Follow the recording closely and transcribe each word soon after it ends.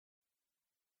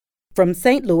from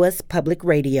St. Louis Public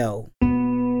Radio.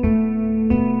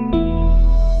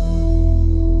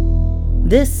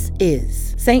 This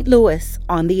is St. Louis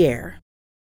on the Air.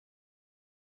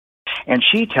 And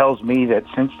she tells me that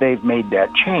since they've made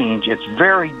that change, it's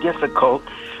very difficult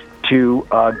to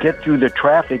get through the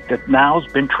traffic that now's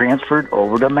been transferred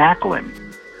over to Macklind.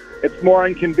 It's more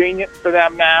inconvenient for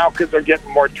them now because they're getting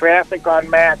more traffic on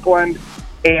Macklind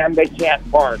and they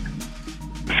can't park.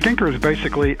 Skinker is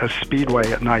basically a speedway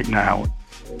at night now.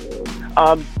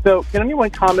 So can anyone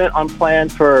comment on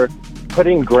plans for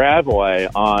putting Gravway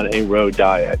on a road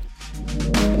diet?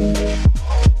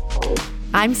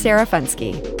 I'm Sarah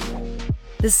Fensky.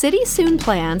 The city soon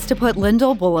plans to put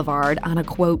Lindell Boulevard on a,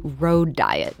 quote, road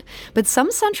diet. But some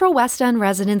Central West End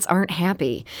residents aren't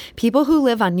happy. People who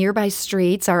live on nearby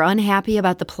streets are unhappy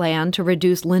about the plan to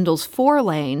reduce Lindell's 4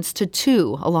 lanes to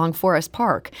 2 along Forest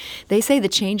Park. They say the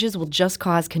changes will just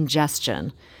cause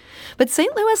congestion. But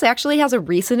St. Louis actually has a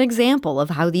recent example of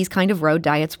how these kind of road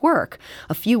diets work.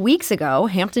 A few weeks ago,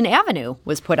 Hampton Avenue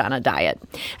was put on a diet.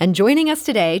 And joining us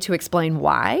today to explain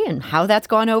why and how that's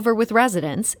gone over with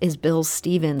residents is Bill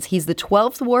Stevens. He's the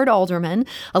 12th Ward Alderman,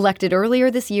 elected earlier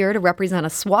this year to represent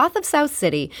a swath of South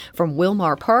City from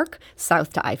Wilmar Park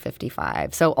south to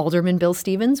I-55. So Alderman Bill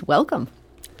Stevens, welcome.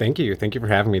 Thank you. Thank you for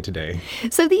having me today.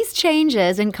 So these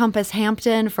changes encompass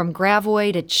Hampton from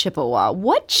Gravois to Chippewa.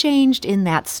 What changed in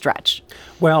that stretch?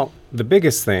 Well, the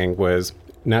biggest thing was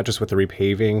not just with the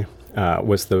repaving,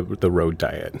 was the road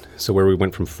diet. So where we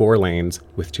went from 4 lanes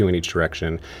with 2 in each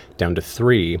direction down to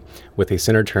 3 with a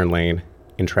center turn lane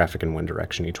in traffic in one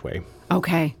direction each way.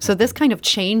 Okay, so this kind of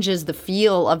changes the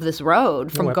feel of this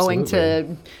road from going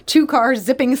to 2 cars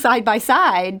zipping side by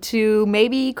side to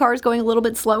maybe cars going a little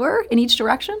bit slower in each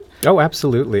direction? Oh,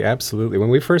 absolutely, absolutely. When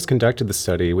we first conducted the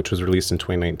study, which was released in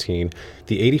 2019,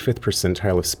 the 85th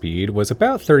percentile of speed was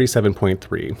about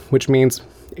 37.3, which means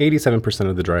 85%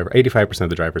 of the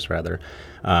drivers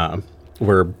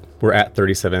were at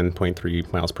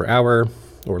 37.3 miles per hour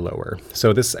or lower.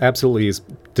 So this absolutely is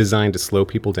designed to slow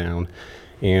people down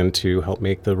and to help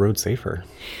make the road safer.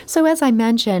 So as I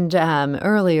mentioned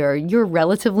earlier, you're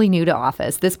relatively new to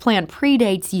office. This plan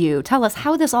predates you. Tell us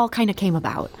how this all kind of came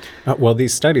about. Well,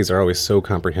 these studies are always so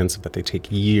comprehensive that they take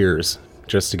years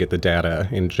just to get the data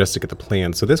and just to get the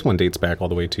plan. So this one dates back all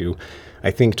the way to, I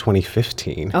think,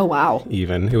 2015. Oh, wow.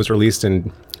 Even. It was released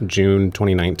in June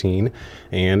 2019,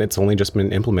 and it's only just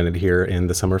been implemented here in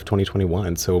the summer of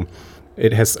 2021. So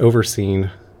it has overseen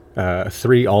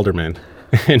 3 aldermen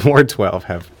in Ward 12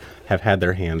 have had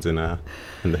their hands in the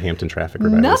Hampton traffic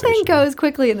revitalization. Nothing goes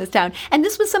quickly in this town. And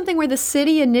this was something where the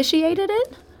city initiated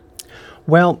it?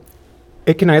 Well,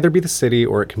 it can either be the city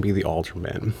or it can be the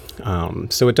aldermen.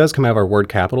 So it does come out of our ward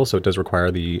capital, so it does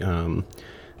require the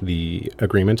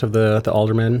agreement of the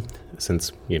aldermen,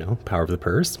 since, power of the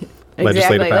purse.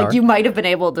 Exactly. Like you might have been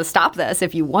able to stop this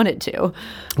if you wanted to.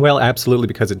 Well, absolutely,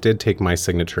 because it did take my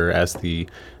signature as the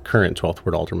current 12th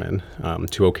Ward Alderman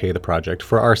to okay the project.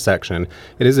 For our section,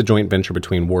 it is a joint venture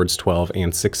between Wards 12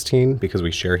 and 16 because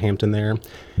we share Hampton there.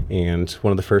 And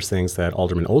one of the first things that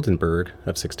Alderman Oldenburg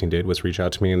of 16 did was reach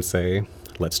out to me and say,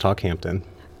 let's talk Hampton.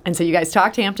 And so you guys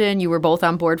talked Hampton. You were both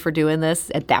on board for doing this.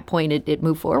 At that point, it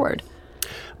moved forward.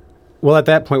 Well, at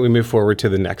that point, we move forward to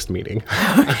the next meeting.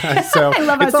 So I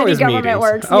love how city government meetings.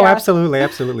 works. Oh, yeah.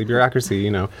 absolutely. Bureaucracy,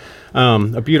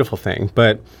 a beautiful thing.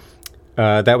 But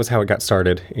that was how it got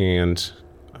started, and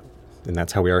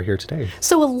that's how we are here today.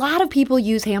 So a lot of people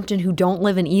use Hampton who don't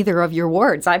live in either of your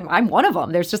wards. I'm one of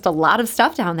them. There's just a lot of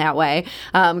stuff down that way.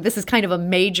 This is kind of a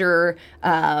major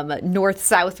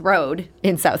north-south road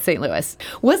in South St. Louis.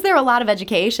 Was there a lot of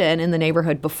education in the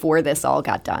neighborhood before this all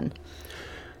got done?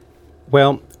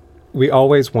 Well, we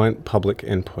always want public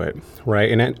input,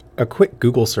 right? And a quick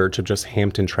Google search of just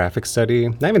Hampton traffic study,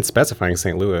 not even specifying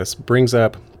St. Louis, brings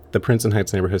up the Princeton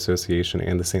Heights Neighborhood Association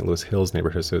and the St. Louis Hills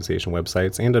Neighborhood Association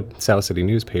websites and a South City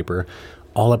newspaper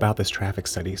all about this traffic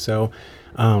study. So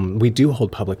we do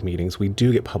hold public meetings. We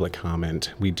do get public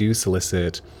comment. We do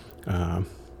solicit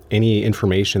any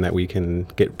information that we can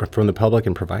get from the public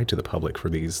and provide to the public for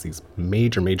these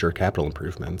major capital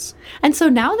improvements. And so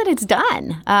now that it's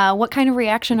done, what kind of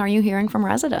reaction are you hearing from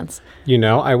residents?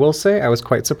 I will say I was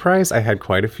quite surprised. I had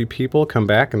quite a few people come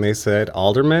back and they said,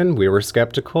 Alderman, we were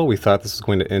skeptical. We thought this was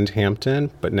going to end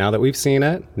Hampton, but now that we've seen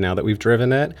it, now that we've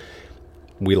driven it,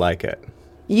 we like it.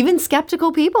 Even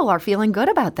skeptical people are feeling good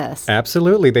about this.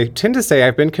 Absolutely. They tend to say,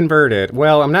 I've been converted.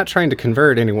 Well, I'm not trying to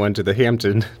convert anyone to the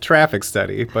Hampton traffic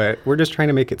study, but we're just trying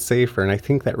to make it safer. And I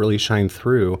think that really shined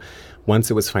through once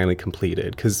it was finally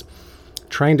completed, because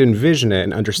trying to envision it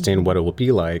and understand what it will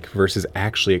be like versus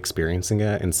actually experiencing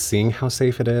it and seeing how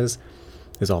safe it is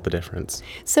is all the difference.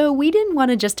 So we didn't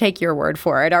want to just take your word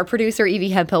for it. Our producer, Evie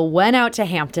Hemphill, went out to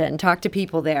Hampton, talked to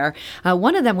people there.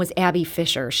 One of them was Abby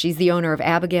Fisher. She's the owner of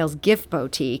Abigail's Gift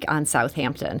Boutique on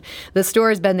Southampton. The store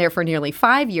has been there for nearly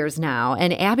 5 years now,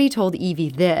 and Abby told Evie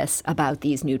this about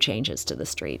these new changes to the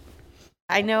street.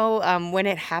 I know when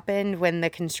it happened, when the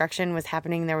construction was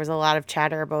happening, there was a lot of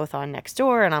chatter both on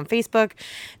Nextdoor and on Facebook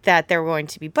that there were going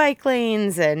to be bike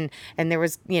lanes and there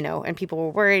was, and people were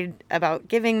worried about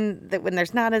giving that when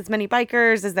there's not as many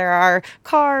bikers as there are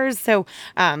cars. So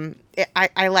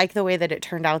I like the way that it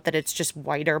turned out that it's just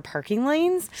wider parking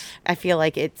lanes. I feel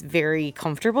like it's very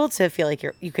comfortable to feel like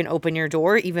you can open your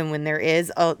door even when there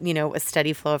is a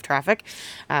steady flow of traffic.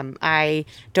 I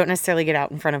don't necessarily get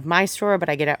out in front of my store, but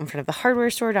I get out in front of the hardware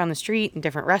store down the street and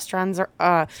different restaurants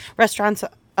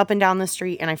up and down the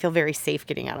street, and I feel very safe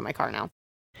getting out of my car now.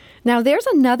 Now, there's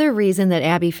another reason that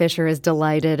Abby Fisher is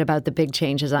delighted about the big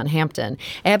changes on Hampton.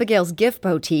 Abigail's Gift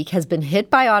Boutique has been hit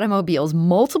by automobiles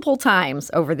multiple times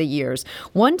over the years.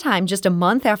 One time, just a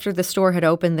month after the store had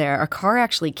opened there, a car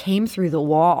actually came through the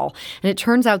wall, and it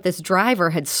turns out this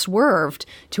driver had swerved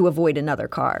to avoid another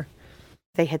car.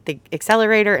 They hit the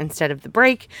accelerator instead of the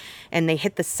brake, and they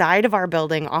hit the side of our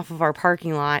building off of our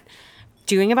parking lot,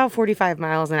 doing about 45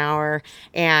 miles an hour,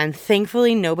 and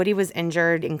thankfully nobody was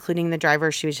injured, including the driver.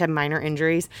 She just had minor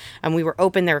injuries. We were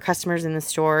open. There were customers in the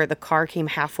store. The car came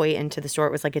halfway into the store.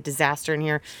 It was like a disaster in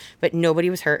here, but nobody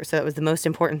was hurt, so that was the most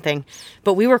important thing.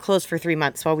 But we were closed for 3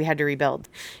 months while we had to rebuild.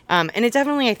 And it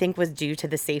definitely, I think, was due to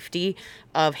the safety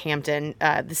of Hampton.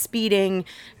 The speeding,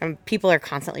 people are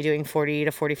constantly doing 40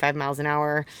 to 45 miles an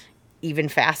hour. Even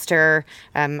faster.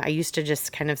 I used to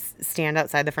just kind of stand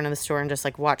outside the front of the store and just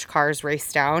watch cars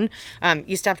race down.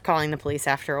 You stopped calling the police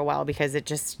after a while because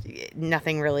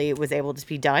nothing really was able to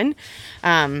be done.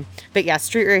 But yeah,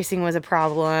 street racing was a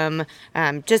problem.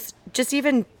 Just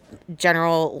even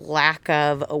general lack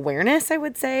of awareness, I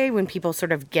would say, when people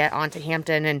sort of get onto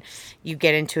Hampton and you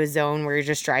get into a zone where you're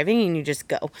just driving and you just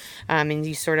go. And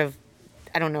you sort of,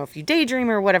 I don't know if you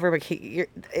daydream or whatever, but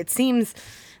it seems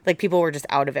like people were just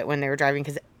out of it when they were driving,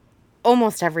 because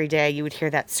almost every day you would hear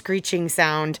that screeching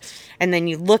sound and then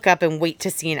you look up and wait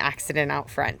to see an accident out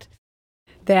front.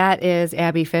 That is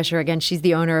Abby Fisher. Again, she's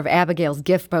the owner of Abigail's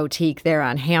Gift Boutique there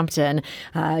on Hampton.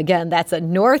 Again, that's a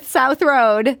north-south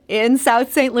road in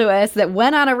South St. Louis that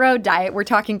went on a road diet. We're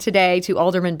talking today to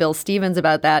Alderman Bill Stevens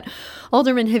about that.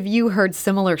 Alderman, have you heard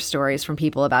similar stories from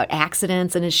people about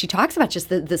accidents? And as she talks about just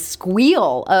the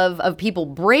squeal of people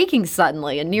braking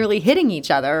suddenly and nearly hitting each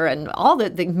other and all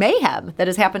the mayhem that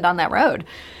has happened on that road.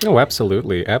 Oh,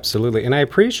 absolutely. Absolutely. And I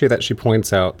appreciate that she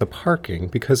points out the parking,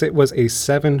 because it was a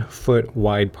 7-foot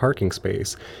wide parking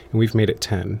space and we've made it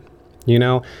 10.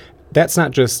 That's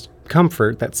not just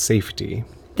comfort, that's safety.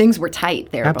 Things were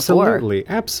tight there before.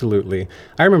 Absolutely.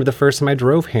 I remember the first time I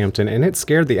drove Hampton, and it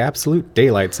scared the absolute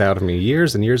daylights out of me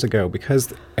years and years ago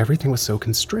because everything was so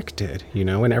constricted,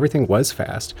 and everything was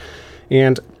fast.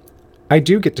 And I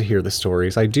do get to hear the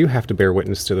stories. I do have to bear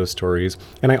witness to those stories,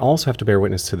 and I also have to bear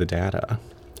witness to the data.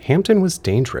 Hampton was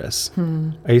dangerous.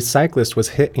 A cyclist was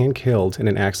hit and killed in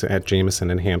an accident at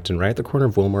Jameson and Hampton, right at the corner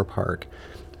of Wilmore Park,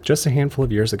 just a handful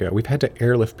of years ago. We've had to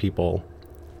airlift people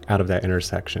out of that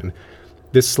intersection.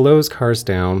 This slows cars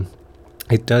down.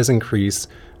 It does increase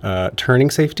turning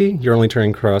safety. You're only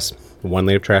turning across one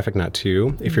lane of traffic, not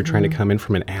two. If you're trying to come in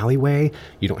from an alleyway,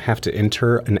 you don't have to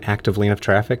enter an active lane of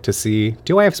traffic to see,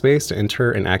 do I have space to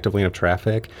enter an active lane of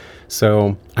traffic?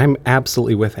 So I'm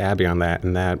absolutely with Abby on that,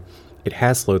 and that it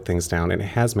has slowed things down and it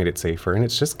has made it safer, and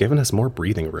it's just given us more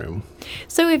breathing room.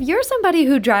 So if you're somebody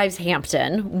who drives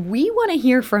Hampton, we want to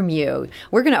hear from you.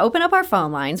 We're going to open up our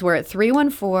phone lines. We're at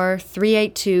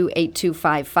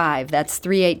 314-382-8255. That's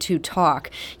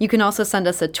 382-TALK. You can also send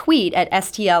us a tweet at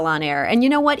STL on air. And you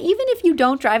know what? Even if you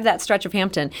don't drive that stretch of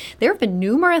Hampton, there have been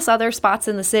numerous other spots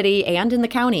in the city and in the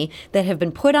county that have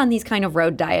been put on these kind of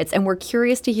road diets, and we're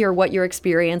curious to hear what your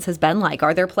experience has been like.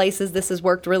 Are there places this has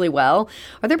worked really well?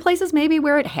 Are there places maybe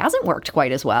where it hasn't worked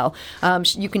quite as well?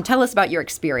 You can tell us about your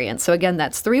experience. So again,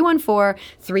 that's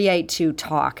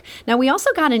 314-382-TALK. Now, we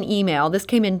also got an email. This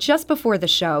came in just before the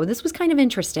show. This was kind of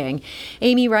interesting.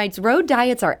 Amy writes, road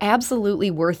diets are absolutely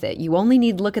worth it. You only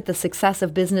need to look at the success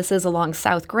of businesses along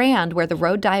South Grand, where the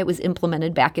road diet was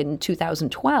implemented back in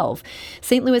 2012.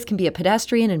 St. Louis can be a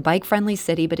pedestrian and bike-friendly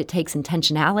city, but it takes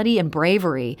intentionality and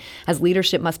bravery, as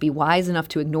leadership must be wise enough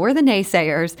to ignore the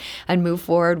naysayers and move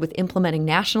forward with implementing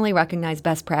nationally recognize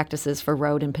best practices for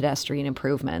road and pedestrian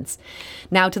improvements.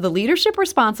 Now to the leadership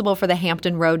responsible for the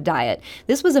Hampton Road Diet.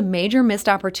 This was a major missed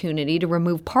opportunity to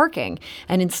remove parking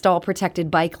and install protected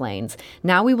bike lanes.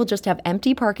 Now we will just have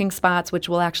empty parking spots, which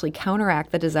will actually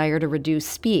counteract the desire to reduce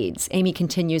speeds. Amy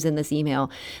continues in this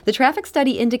email. The traffic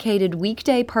study indicated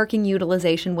weekday parking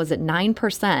utilization was at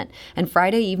 9%, and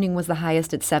Friday evening was the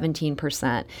highest at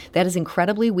 17%. That is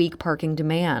incredibly weak parking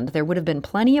demand. There would have been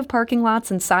plenty of parking lots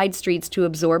and side streets to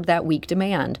absorb that weak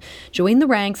demand. Join the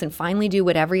ranks and finally do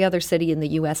what every other city in the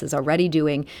U.S. is already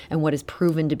doing and what has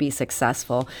proven to be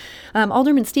successful.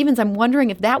 Alderman Stevens, I'm wondering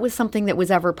if that was something that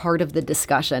was ever part of the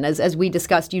discussion. As we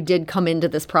discussed, you did come into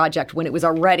this project when it was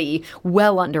already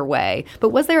well underway. But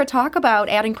was there a talk about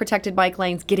adding protected bike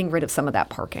lanes, getting rid of some of that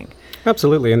parking?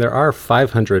 Absolutely, and there are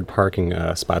 500 parking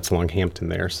spots along Hampton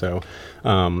there, so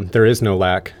there is no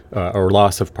lack or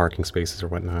loss of parking spaces or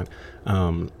whatnot,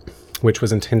 which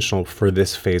was intentional for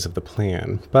this phase of the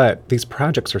plan. But these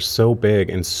projects are so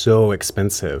big and so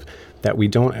expensive that we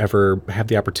don't ever have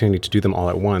the opportunity to do them all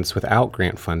at once without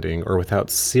grant funding or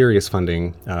without serious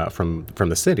funding from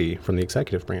the city, from the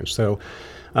executive branch. So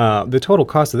the total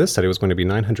cost of this study was going to be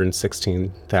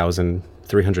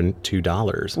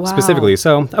 $916,302 specifically.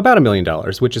 So about $1 million,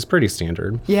 which is pretty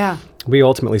standard. Yeah. We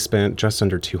ultimately spent just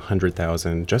under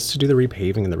 $200,000 just to do the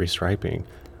repaving and the restriping.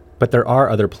 But there are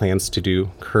other plans to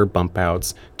do curb bump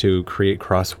outs, to create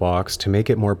crosswalks, to make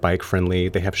it more bike friendly.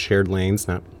 They have shared lanes,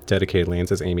 not dedicated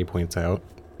lanes, as Amy points out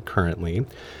currently.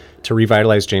 To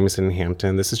revitalize Jameson and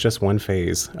Hampton, this is just one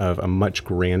phase of a much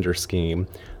grander scheme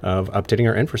of updating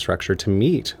our infrastructure to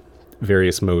meet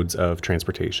various modes of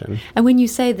transportation. And when you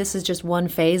say this is just one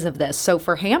phase of this, so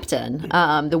for Hampton,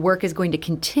 the work is going to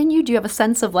continue. Do you have a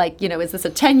sense of is this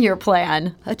a 10-year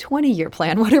plan, a 20-year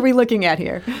plan? What are we looking at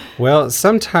here? Well,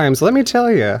 sometimes, let me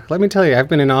tell you, I've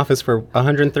been in office for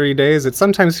 130 days. It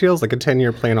sometimes feels like a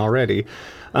 10-year plan already,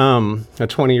 a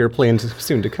 20-year plan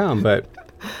soon to come, but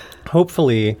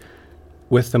hopefully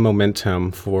with the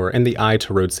momentum and the eye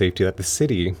to road safety that the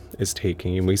city is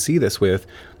taking, and we see this with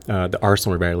the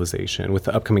Arsenal revitalization, with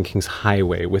the upcoming Kings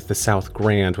Highway, with the South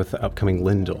Grand, with the upcoming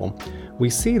Lindell. We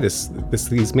see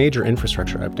these major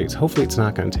infrastructure updates. Hopefully it's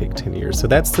not going to take 10 years. So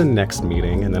that's the next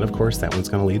meeting. And then, of course, that one's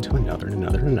going to lead to another and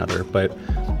another and another. But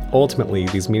ultimately,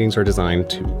 these meetings are designed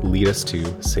to lead us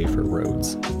to safer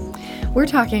roads. We're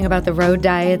talking about the road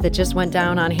diet that just went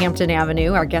down on Hampton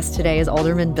Avenue. Our guest today is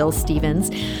Alderman Bill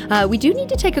Stevens. We do need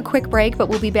to take a quick break, but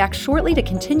we'll be back shortly to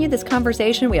continue this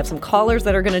conversation. We have some callers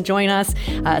that are going to join us.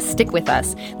 Stick with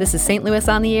us. This is St. Louis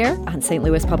on the Air on St.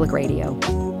 Louis Public Radio.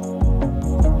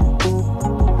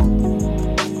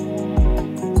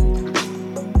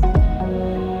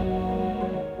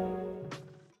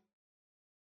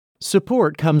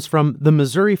 Support comes from the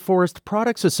Missouri Forest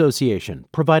Products Association,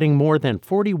 providing more than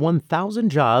 41,000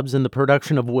 jobs in the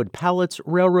production of wood pallets,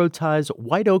 railroad ties,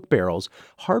 white oak barrels,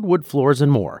 hardwood floors,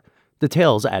 and more.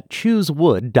 Details at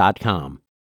choosewood.com.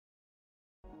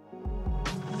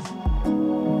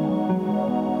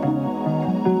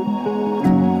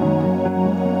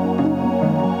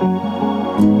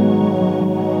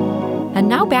 And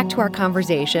now back to our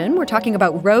conversation. We're talking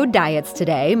about road diets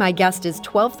today. My guest is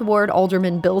 12th Ward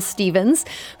Alderman Bill Stevens,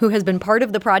 who has been part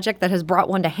of the project that has brought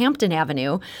one to Hampton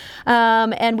Avenue.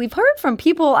 And we've heard from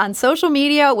people on social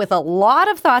media with a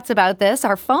lot of thoughts about this.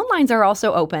 Our phone lines are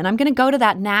also open. I'm going to go to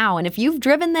that now. And if you've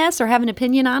driven this or have an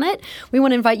opinion on it, we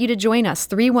want to invite you to join us.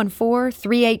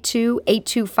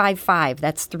 314-382-8255.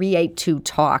 That's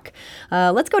 382-TALK.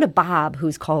 Let's go to Bob,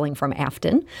 who's calling from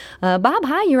Afton. Bob,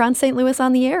 hi. You're on St. Louis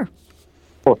on the Air.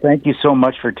 Well, thank you so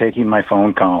much for taking my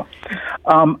phone call.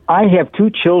 I have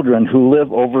two children who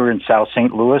live over in South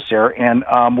St. Louis there, and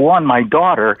my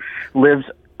daughter lives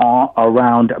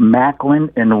around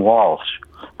Macklin and Walsh.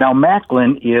 Now,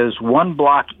 Macklin is one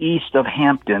block east of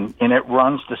Hampton, and it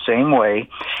runs the same way.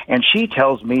 And she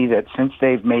tells me that since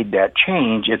they've made that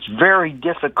change, it's very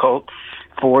difficult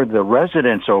for the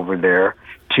residents over there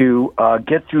to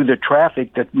get through the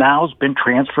traffic that now has been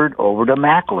transferred over to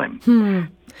Macklin.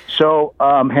 So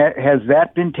has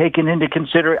that been taken into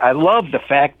consideration? I love the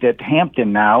fact that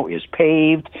Hampton now is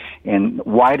paved and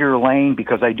wider lane,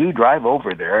 because I do drive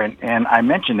over there, and I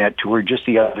mentioned that to her just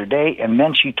the other day, and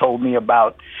then she told me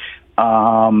about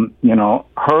her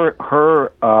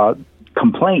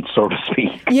complaint, so to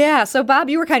speak. Yeah, so Bob,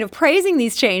 you were kind of praising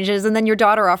these changes, and then your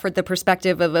daughter offered the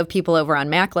perspective of people over on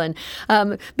Macklin.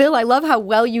 Bill, I love how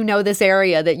well you know this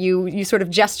area, that you sort of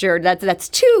gestured. That's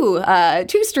two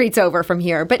streets over from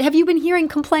here. But have you been hearing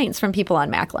complaints from people on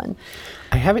Macklin?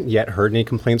 I haven't yet heard any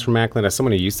complaints from Macklin. As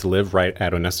someone who used to live right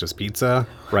at Onesto's Pizza,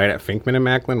 right at Finkman and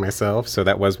Macklin myself, so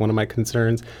that was one of my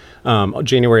concerns.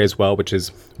 January as well, which is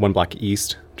one block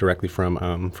east directly from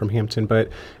Hampton, but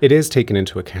it is taken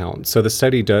into account. So the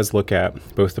study does look at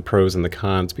both the pros and the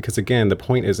cons, because again, the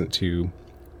point isn't to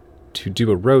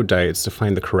do a road diet, it's to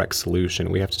find the correct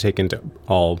solution. We have to take into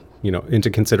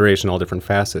consideration all different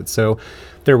facets. So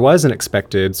there was an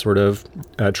expected sort of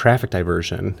traffic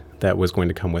diversion that was going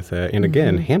to come with it. And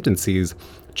again, Hampton sees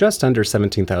just under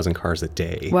 17,000 cars a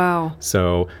day. Wow.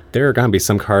 So there are going to be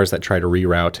some cars that try to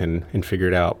reroute and figure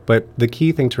it out. But the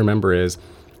key thing to remember is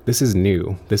this is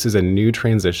new. This is a new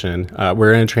transition.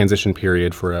 We're in a transition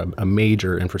period for a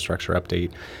major infrastructure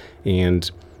update. And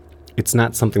it's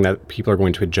not something that people are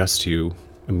going to adjust to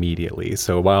immediately.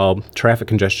 So while traffic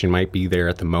congestion might be there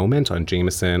at the moment on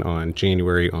Jameson, on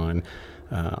January, on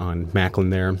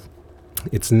Macklin there,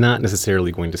 it's not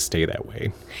necessarily going to stay that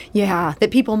way. Yeah,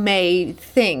 that people may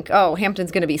think, oh,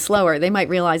 Hampton's going to be slower. They might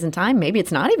realize in time, maybe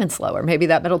it's not even slower. Maybe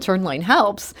that middle turn lane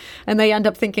helps. And they end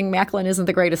up thinking Macklin isn't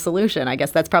the greatest solution. I guess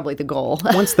that's probably the goal.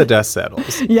 Once the dust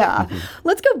settles. Yeah.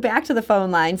 Let's go back to the phone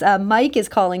lines. Mike is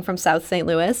calling from South St.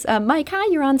 Louis. Mike, hi,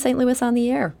 you're on St. Louis on the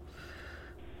Air.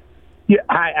 Yeah,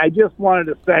 I just wanted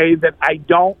to say that I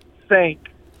don't think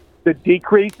that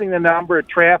decreasing the number of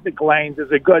traffic lanes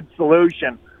is a good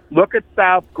solution. Look at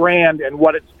South Grand and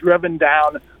what it's driven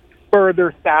down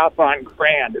further south on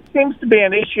Grand. It seems to be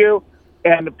an issue,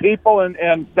 and the people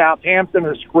in Southampton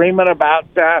are screaming about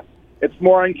it's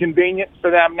more inconvenient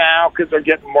for them now because they're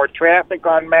getting more traffic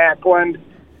on Macklin,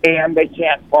 and they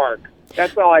can't park.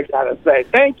 That's all I got to say.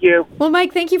 Thank you. Well,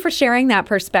 Mike, thank you for sharing that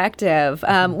perspective.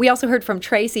 We also heard from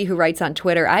Tracy, who writes on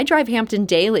Twitter, I drive Hampton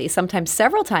daily, sometimes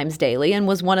several times daily, and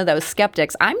was one of those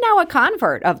skeptics. I'm now a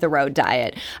convert of the road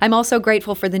diet. I'm also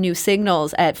grateful for the new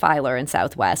signals at Filer and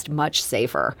Southwest, much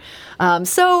safer.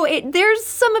 So there's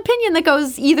some opinion that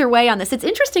goes either way on this. It's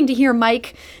interesting to hear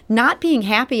Mike not being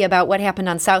happy about what happened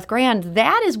on South Grand.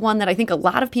 That is one that I think a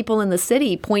lot of people in the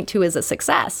city point to as a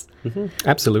success.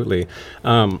 Absolutely.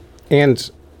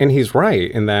 And he's right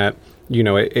in that,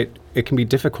 it can be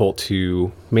difficult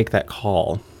to make that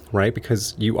call, right?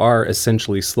 Because you are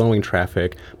essentially slowing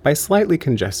traffic by slightly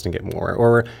congesting it more,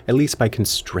 or at least by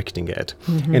constricting it.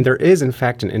 And there is, in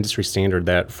fact, an industry standard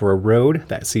that for a road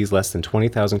that sees less than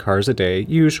 20,000 cars a day,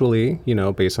 usually,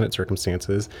 based on its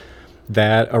circumstances,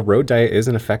 that a road diet is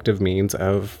an effective means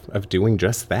of doing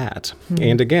just that.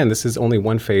 And again, this is only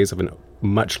one phase of a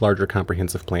much larger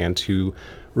comprehensive plan to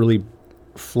really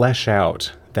flesh out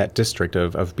that district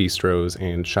of bistros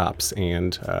and shops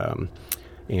and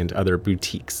other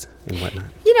boutiques and whatnot.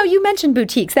 You mentioned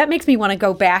boutiques. That makes me want to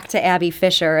go back to Abby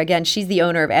Fisher. Again, she's the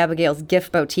owner of Abigail's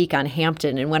Gift Boutique on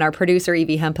Hampton. And when our producer,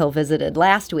 Evie Hemphill, visited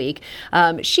last week,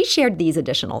 she shared these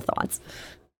additional thoughts.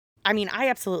 I mean, I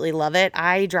absolutely love it.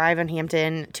 I drive in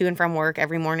Hampton to and from work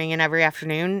every morning and every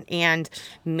afternoon, and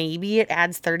maybe it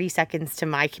adds 30 seconds to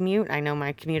my commute. I know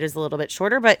my commute is a little bit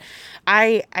shorter, but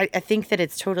I think that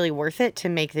it's totally worth it to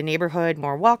make the neighborhood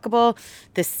more walkable,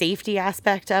 the safety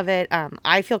aspect of it.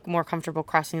 I feel more comfortable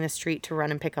crossing the street to run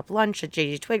and pick up lunch at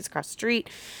J.G. Twiggs across the street.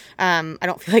 I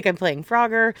don't feel like I'm playing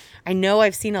Frogger. I know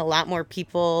I've seen a lot more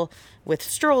people with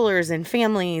strollers and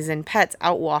families and pets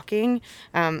out walking,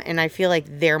 and I feel like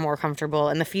they're more comfortable.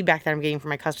 And the feedback that I'm getting from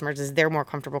my customers is they're more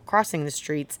comfortable crossing the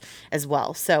streets as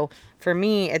well. So for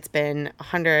me, it's been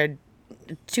 100,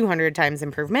 200 times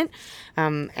improvement.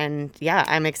 And yeah,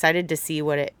 I'm excited to see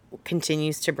what it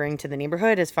continues to bring to the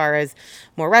neighborhood as far as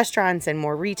more restaurants and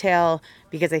more retail,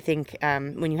 because I think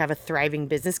when you have a thriving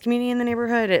business community in the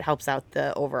neighborhood, it helps out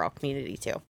the overall community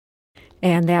too.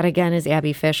 And that, again, is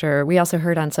Abby Fisher. We also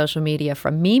heard on social media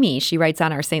from Mimi. She writes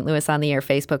on our St. Louis on the Air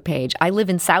Facebook page, I live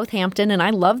in Southampton, and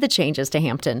I love the changes to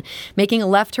Hampton. Making a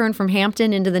left turn from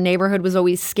Hampton into the neighborhood was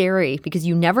always scary because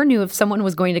you never knew if someone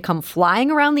was going to come flying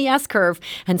around the S-curve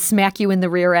and smack you in the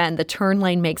rear end. The turn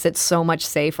lane makes it so much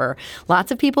safer.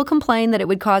 Lots of people complain that it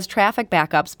would cause traffic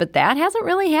backups, but that hasn't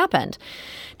really happened.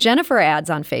 Jennifer adds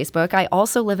on Facebook, I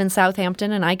also live in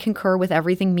Southampton, and I concur with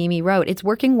everything Mimi wrote. It's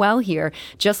working well here,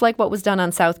 just like what was done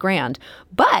on South Grand.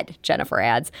 But, Jennifer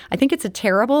adds, I think it's a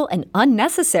terrible and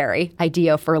unnecessary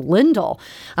idea for Lindell.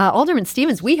 Alderman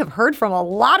Stevens, we have heard from a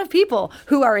lot of people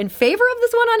who are in favor of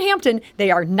this one on Hampton. They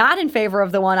are not in favor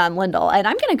of the one on Lindell. And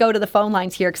I'm going to go to the phone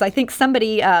lines here because I think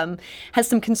somebody has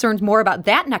some concerns more about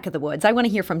that neck of the woods. I want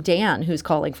to hear from Dan, who's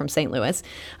calling from St. Louis.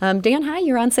 Dan, hi,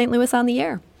 you're on St. Louis on the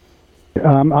Air.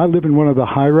 I live in one of the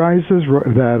high rises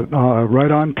that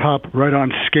right on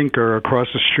Skinker, across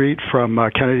the street from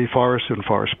Kennedy Forest and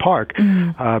Forest Park,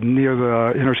 near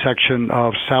the intersection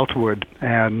of Southwood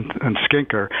and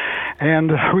Skinker.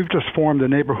 And we've just formed a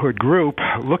neighborhood group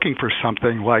looking for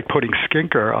something like putting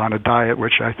Skinker on a diet,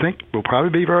 which I think will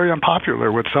probably be very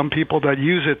unpopular with some people that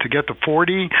use it to get to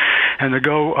 40 and to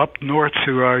go up north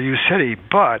to U City.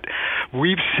 But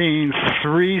we've seen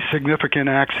 3 significant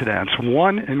accidents,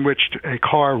 one in which a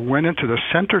car went into the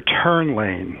center turn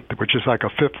lane, which is like a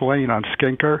 5th lane on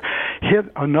Skinker, hit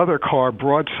another car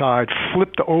broadside,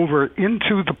 flipped over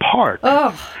into the park.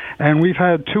 Oh. And we've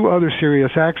had 2 other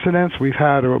serious accidents. We've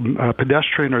had a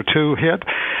pedestrian or 2 hit.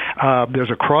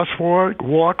 There's a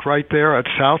crosswalk right there at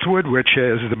Southwood, which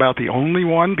is about the only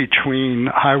one between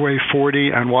Highway 40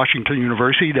 and Washington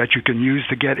University that you can use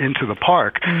to get into the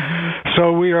park.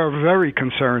 So we are very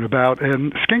concerned about,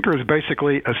 and Skinker is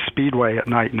basically a speedway at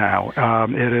night now.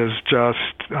 It is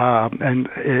just, and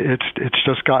it's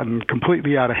just gotten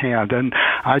completely out of hand. And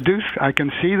I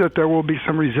can see that there will be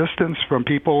some resistance from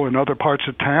people in other parts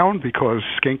of town because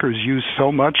Skinker is used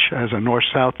so much as a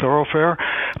north-south thoroughfare,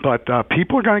 but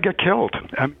people are going to get killed.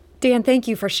 Dan, thank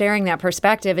you for sharing that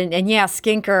perspective. And yeah,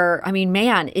 Skinker, I mean,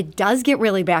 man, it does get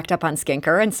really backed up on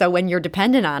Skinker. And so when you're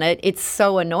dependent on it, it's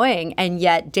so annoying. And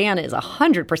yet Dan is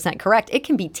 100% correct. It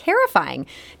can be terrifying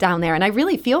down there. And I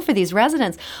really feel for these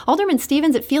residents. Alderman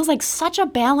Stevens, it feels like such a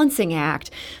balancing act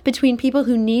between people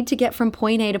who need to get from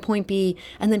point A to point B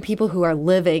and then people who are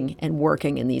living and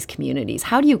working in these communities.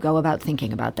 How do you go about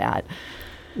thinking about that?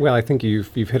 Well, I think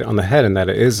you've hit it on the head in that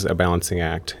it is a balancing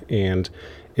act. And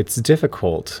it's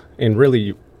difficult, and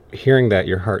really hearing that,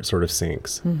 your heart sort of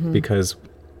sinks because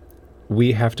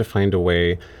we have to find a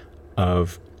way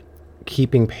of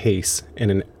keeping pace in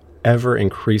an ever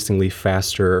increasingly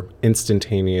faster,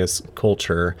 instantaneous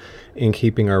culture and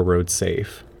keeping our roads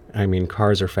safe. I mean,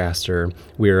 cars are faster.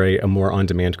 We are a more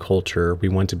on-demand culture. We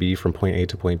want to be from point A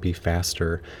to point B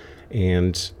faster.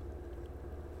 And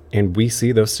we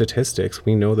see those statistics.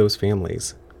 We know those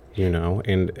families.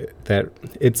 And that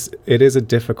it is a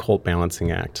difficult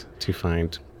balancing act to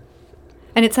find.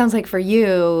 And it sounds like for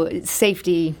you,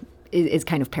 safety is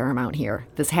kind of paramount here.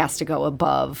 This has to go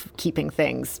above keeping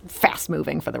things fast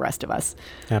moving for the rest of us.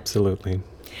 Absolutely.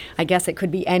 I guess it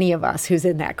could be any of us who's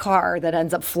in that car that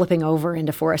ends up flipping over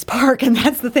into Forest Park. And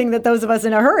that's the thing that those of us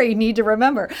in a hurry need to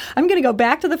remember. I'm going to go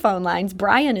back to the phone lines.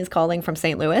 Brian is calling from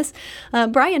St. Louis.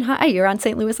 Brian, hi. You're on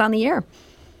St. Louis on the Air.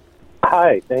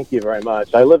 Hi, thank you very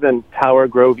much. I live in Tower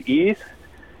Grove East,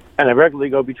 and I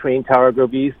regularly go between Tower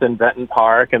Grove East and Benton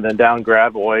Park and then down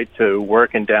Gravois to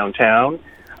work in downtown.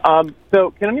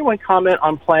 So can anyone comment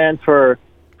on plans for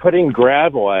putting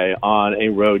Gravois on a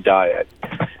road diet?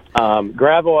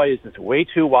 Gravois is just way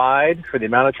too wide for the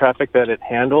amount of traffic that it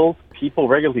handles. People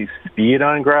regularly speed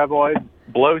on Gravois,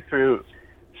 blow through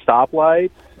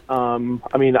stoplights.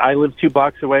 I mean, I live 2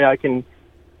 blocks away. I can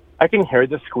hear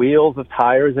the squeals of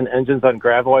tires and engines on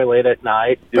Gravois late at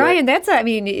night. Brian,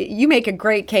 you make a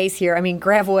great case here. I mean,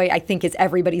 Gravois, I think, is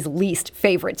everybody's least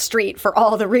favorite street for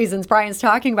all the reasons Brian's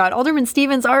talking about. Alderman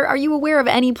Stevens, are you aware of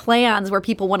any plans where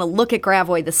people want to look at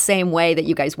Gravois the same way that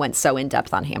you guys went so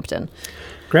in-depth on Hampton?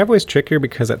 Gravois is trickier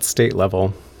because at state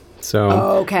level. So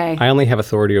okay. I only have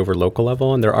authority over local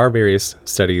level, and there are various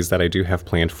studies that I do have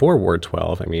planned for Ward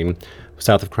 12. I mean,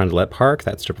 south of Carondelet Park,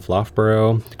 that strip of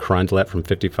Loughborough, Carondelet from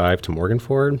 55 to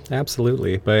Morganford,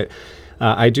 absolutely. But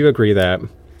I do agree that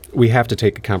we have to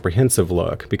take a comprehensive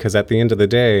look because at the end of the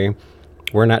day,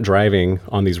 we're not driving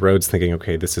on these roads thinking,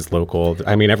 okay, this is local.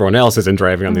 I mean, everyone else isn't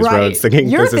driving on these roads thinking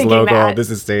this is local,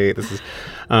 this is state, this is...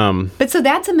 But so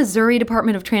that's a Missouri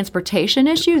Department of Transportation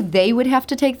issue. They would have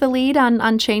to take the lead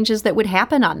on changes that would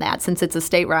happen on that since it's a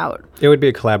state route. It would be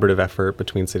a collaborative effort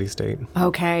between city-state.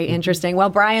 Okay, interesting. Well,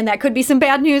 Brian, that could be some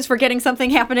bad news for getting something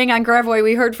happening on Gravois.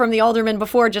 We heard from the alderman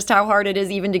before just how hard it is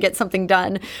even to get something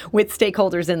done with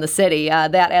stakeholders in the city.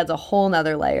 That adds a whole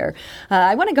nother layer.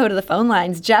 I want to go to the phone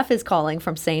lines. Jeff is calling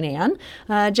from St.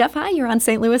 Anne. Jeff, hi, you're on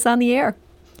St. Louis on the Air.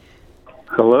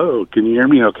 Hello, can you hear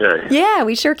me okay? Yeah,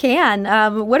 we sure can.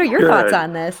 What are your thoughts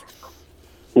on this?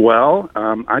 Well,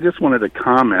 I just wanted to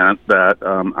comment that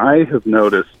I have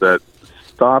noticed that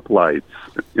stoplights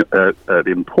at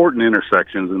important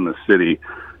intersections in the city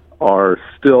are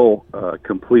still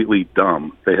completely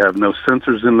dumb. They have no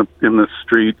sensors in the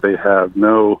street. They have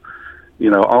no,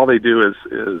 all they do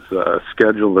is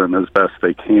schedule them as best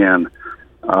they can.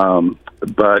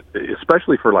 But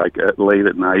especially for like late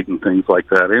at night and things like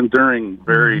that, and during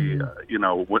very,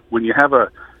 when you have a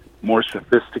more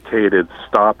sophisticated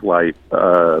stoplight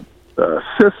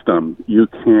system, you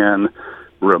can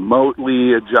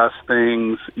remotely adjust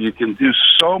things. You can do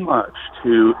so much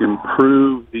to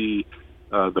improve the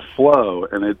flow,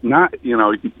 and it's not,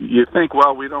 you think,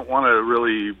 well, we don't want to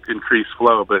really increase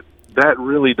flow, but that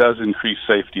really does increase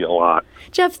safety a lot.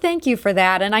 Jeff, thank you for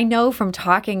that. And I know from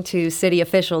talking to city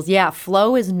officials,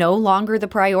 flow is no longer the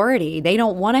priority. They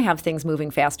don't want to have things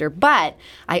moving faster. But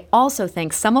I also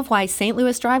think some of why St.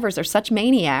 Louis drivers are such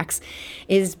maniacs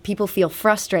is people feel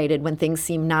frustrated when things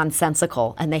seem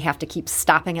nonsensical and they have to keep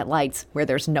stopping at lights where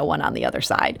there's no one on the other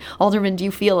side. Alderman, do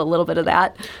you feel a little bit of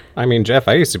that? I mean, Jeff,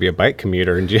 I used to be a bike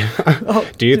commuter. And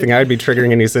do you think I would be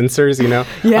triggering any sensors,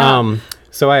 Yeah.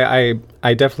 So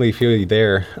I definitely feel you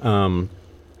there.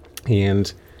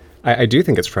 And I do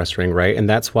think it's frustrating, right? And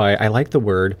that's why I like the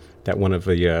word that one of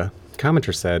the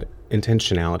commenters said,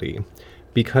 intentionality,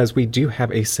 because we do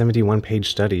have a 71-page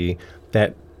study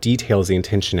that details the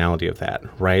intentionality of that,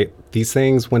 right? These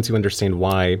things, once you understand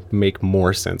why, make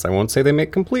more sense. I won't say they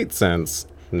make complete sense.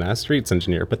 I'm not a streets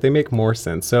engineer, but they make more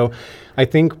sense. So I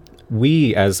think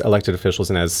we as elected officials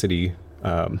and as city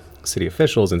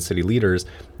officials and city leaders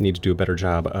need to do a better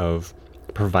job of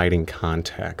providing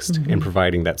context and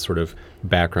providing that sort of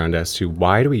background as to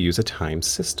why do we use a time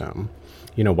system?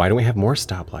 Why don't we have more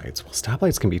stoplights? Well,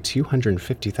 stoplights can be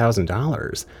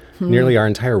 $250,000, nearly our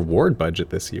entire ward budget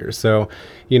this year. So,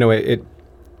 it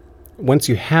once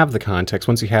you have the context,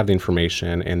 once you have the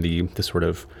information and the sort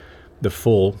of the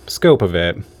full scope of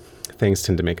it, things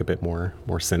tend to make a bit more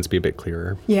sense, be a bit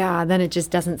clearer. Yeah, then it just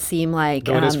doesn't seem like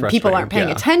people aren't paying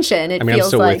attention. It I'm feels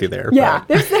still like, with you there. Yeah,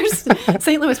 there's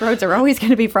St. Louis roads are always going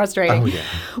to be frustrating. Oh, yeah.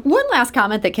 One last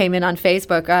comment that came in on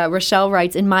Facebook. Rochelle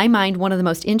writes, in my mind, one of the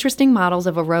most interesting models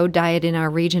of a road diet in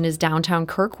our region is downtown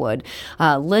Kirkwood.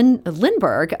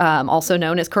 Lindbergh, also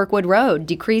known as Kirkwood Road,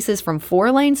 decreases from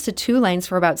 4 lanes to 2 lanes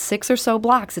for about 6 or so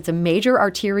blocks. It's a major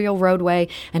arterial roadway,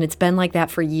 and it's been like that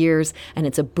for years, and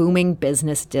it's a booming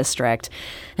business district.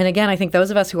 And again, I think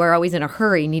those of us who are always in a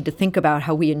hurry need to think about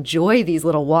how we enjoy these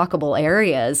little walkable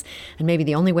areas. And maybe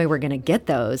the only way we're going to get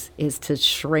those is to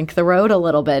shrink the road a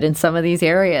little bit in some of these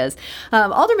areas.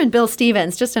 Alderman Bill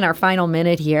Stevens, just in our final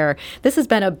minute here, this has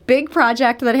been a big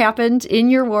project that happened in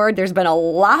your ward. There's been a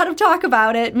lot of talk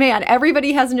about it. Man,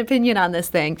 everybody has an opinion on this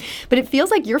thing. But it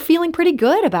feels like you're feeling pretty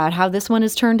good about how this one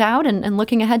has turned out and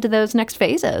looking ahead to those next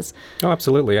phases. Oh,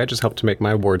 absolutely. I just helped to make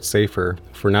my ward safer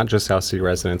for not just South City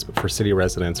residents, but for city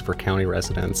residents, for county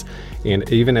residents.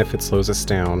 And even if it slows us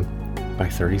down by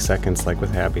 30 seconds, like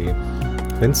with Abby,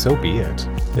 then so be it.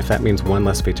 If that means one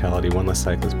less fatality, one less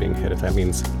cyclist being hit, if that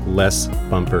means less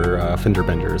bumper fender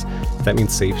benders, if that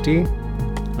means safety,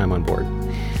 I'm on board.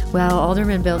 Well,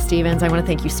 Alderman Bill Stevens, I want to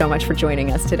thank you so much for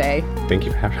joining us today. Thank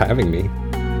you for having me.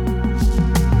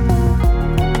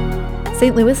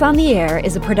 St. Louis on the Air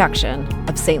is a production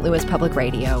of St. Louis Public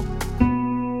Radio.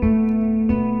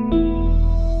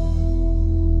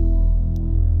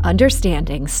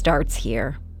 Understanding starts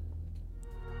here.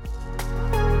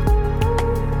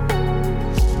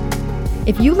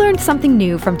 If you learned something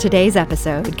new from today's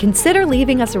episode, consider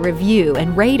leaving us a review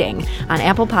and rating on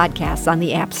Apple Podcasts on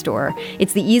the App Store.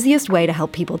 It's the easiest way to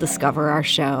help people discover our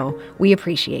show. We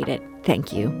appreciate it.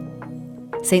 Thank you.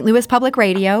 St. Louis Public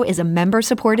Radio is a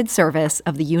member-supported service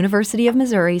of the University of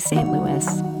Missouri, St. Louis.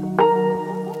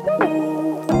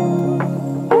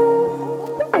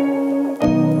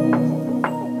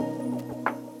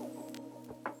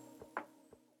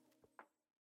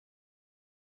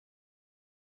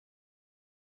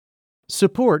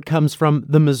 Support comes from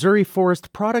the Missouri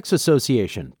Forest Products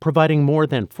Association, providing more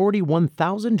than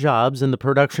 41,000 jobs in the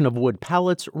production of wood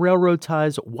pallets, railroad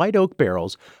ties, white oak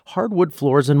barrels, hardwood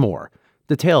floors, and more.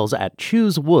 Details at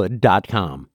choosewood.com.